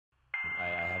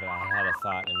a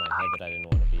thought in my head that I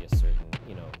didn't want to be a certain,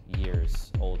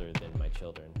 years older than my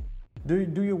children.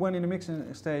 Do you, when in the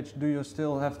mixing stage, do you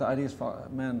still have the ideas for,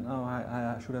 man, oh,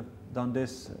 I should have done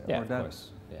this Yeah, or that? of course,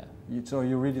 yeah. So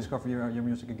you rediscover your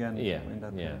music again? Yeah, in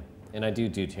that yeah. And I do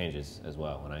changes as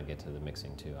well when I get to the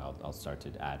mixing too. I'll start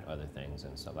to add other things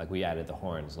and stuff. Like we added the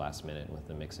horns last minute with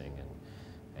the mixing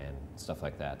and stuff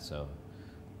like that. So,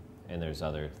 and there's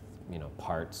other,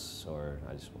 parts, or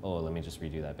I just, let me just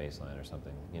redo that bass line or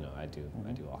something. I do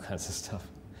all kinds of stuff.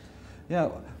 Yeah,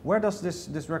 where does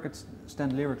this record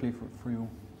stand lyrically for you?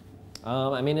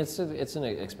 I mean, it's an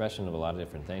expression of a lot of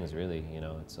different things, really.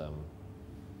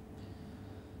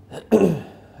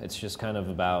 It's it's just kind of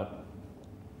about.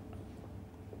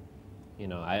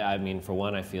 I mean, for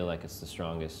one, I feel like it's the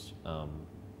strongest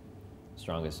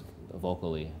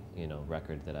vocally,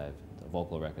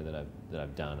 vocal record that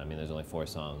I've done. I mean, there's only 4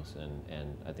 songs,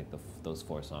 and I think those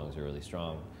 4 songs are really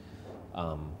strong.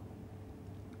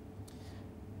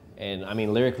 And I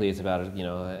mean, lyrically, it's about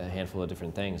a handful of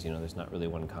different things. There's not really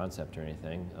one concept or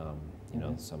anything.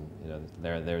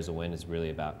 There's a Wind is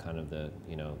really about kind of the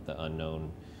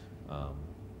unknown.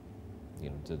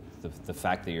 The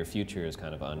fact that your future is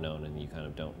kind of unknown and you kind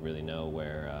of don't really know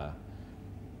where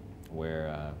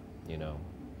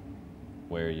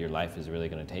your life is really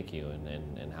going to take you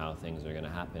and how things are going to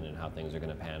happen and how things are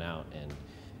going to pan out,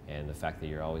 and the fact that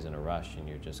you're always in a rush and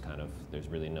you're just kind of, there's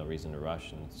really no reason to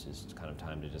rush, and it's just kind of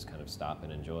time to just kind of stop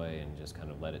and enjoy and just kind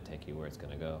of let it take you where it's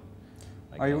going to go.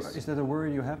 Is that a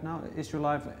worry you have now? Is your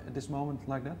life at this moment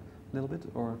like that? A little bit,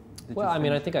 or well, I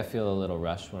mean, I think I feel a little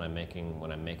rushed when I'm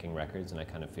making records, and I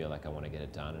kind of feel like I want to get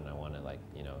it done, and I want to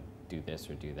do this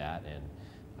or do that, and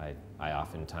I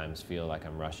oftentimes feel like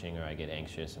I'm rushing, or I get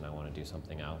anxious and I want to do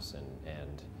something else,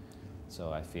 and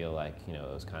so I feel like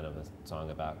it was kind of a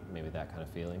song about maybe that kind of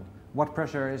feeling. What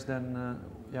pressure is then,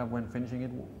 when finishing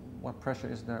it? What pressure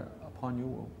is there upon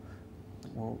you,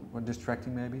 or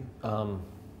distracting maybe?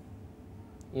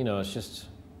 It's just.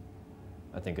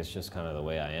 I think it's just kind of the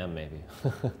way I am, maybe.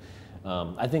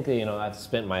 I think that, I've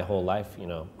spent my whole life,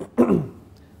 I've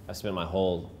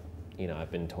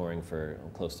been touring for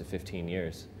close to 15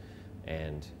 years,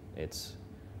 and it's,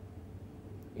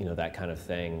 that kind of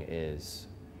thing is,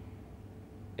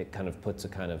 it kind of puts a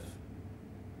kind of,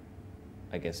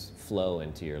 I guess, flow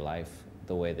into your life,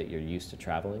 the way that you're used to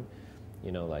traveling.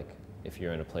 Like, if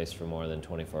you're in a place for more than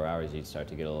 24 hours, you'd start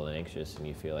to get a little anxious and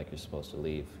you feel like you're supposed to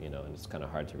leave, and it's kind of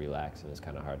hard to relax and it's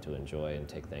kind of hard to enjoy and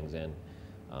take things in.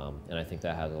 And I think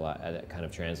that has a lot, that kind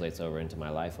of translates over into my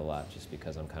life a lot, just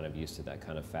because I'm kind of used to that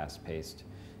kind of fast-paced,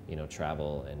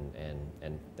 travel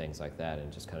and things like that,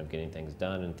 and just kind of getting things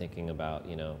done and thinking about,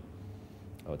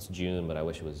 oh, it's June, but I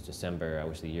wish it was December, I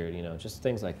wish the year, just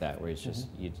things like that, where it's just,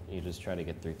 you just try to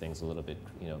get through things a little bit,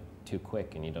 too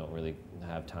quick, and you don't really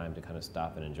have time to kind of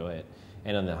stop and enjoy it.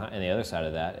 And on the other side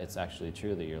of that, it's actually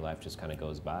true that your life just kind of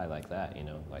goes by like that,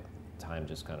 like time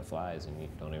just kind of flies and you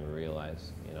don't even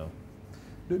realize,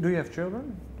 Do you have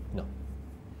children? No.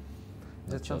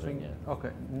 Is that something? Yeah. Okay,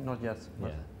 not yet. But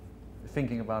yeah.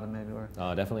 Thinking about it maybe, or?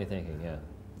 Oh, definitely thinking, yeah.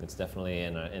 It's definitely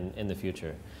in the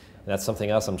future. That's something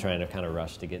else I'm trying to kind of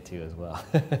rush to get to as well.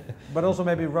 But also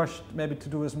maybe rush maybe to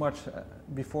do as much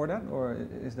before that, or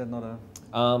is that not a?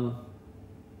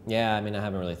 Yeah, I mean, I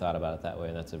haven't really thought about it that way,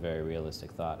 and that's a very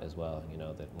realistic thought as well.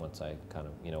 That once I kind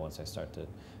of, once I start to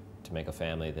make a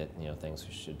family, that things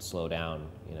should slow down.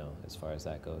 As far as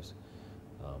that goes,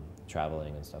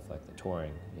 traveling and stuff like that,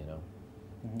 touring.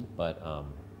 But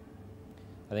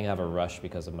I think I have a rush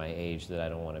because of my age, that I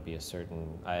don't want to be a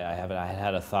certain. I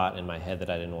had a thought in my head that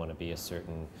I didn't want to be a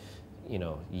certain,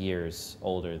 years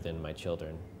older than my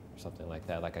children, or something like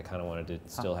that. Like I kind of wanted to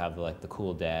still have the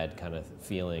cool dad kind of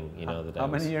feeling, that. How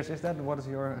many years is that? What is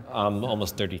your?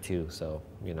 Almost 32. So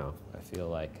I feel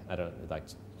like I don't like.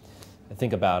 I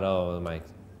think about my,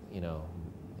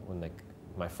 when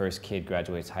my first kid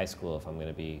graduates high school, if I'm going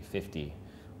to be 50,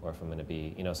 or if I'm going to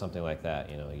be, something like that.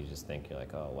 You just think, you're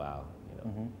like, oh wow. I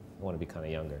want to be kind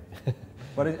of younger.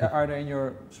 But are there in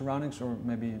your surroundings, or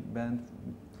maybe band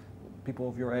people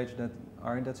of your age that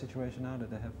are in that situation now, that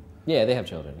they have? Yeah, they have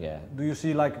children, yeah. Do you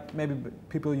see maybe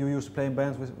people you used to play in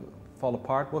bands with fall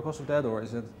apart because of that, or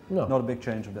is it not a big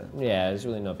change of that? Yeah, it's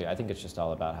really no big. I think it's just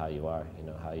all about how you are,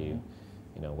 how you,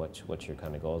 what your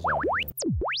kind of goals are.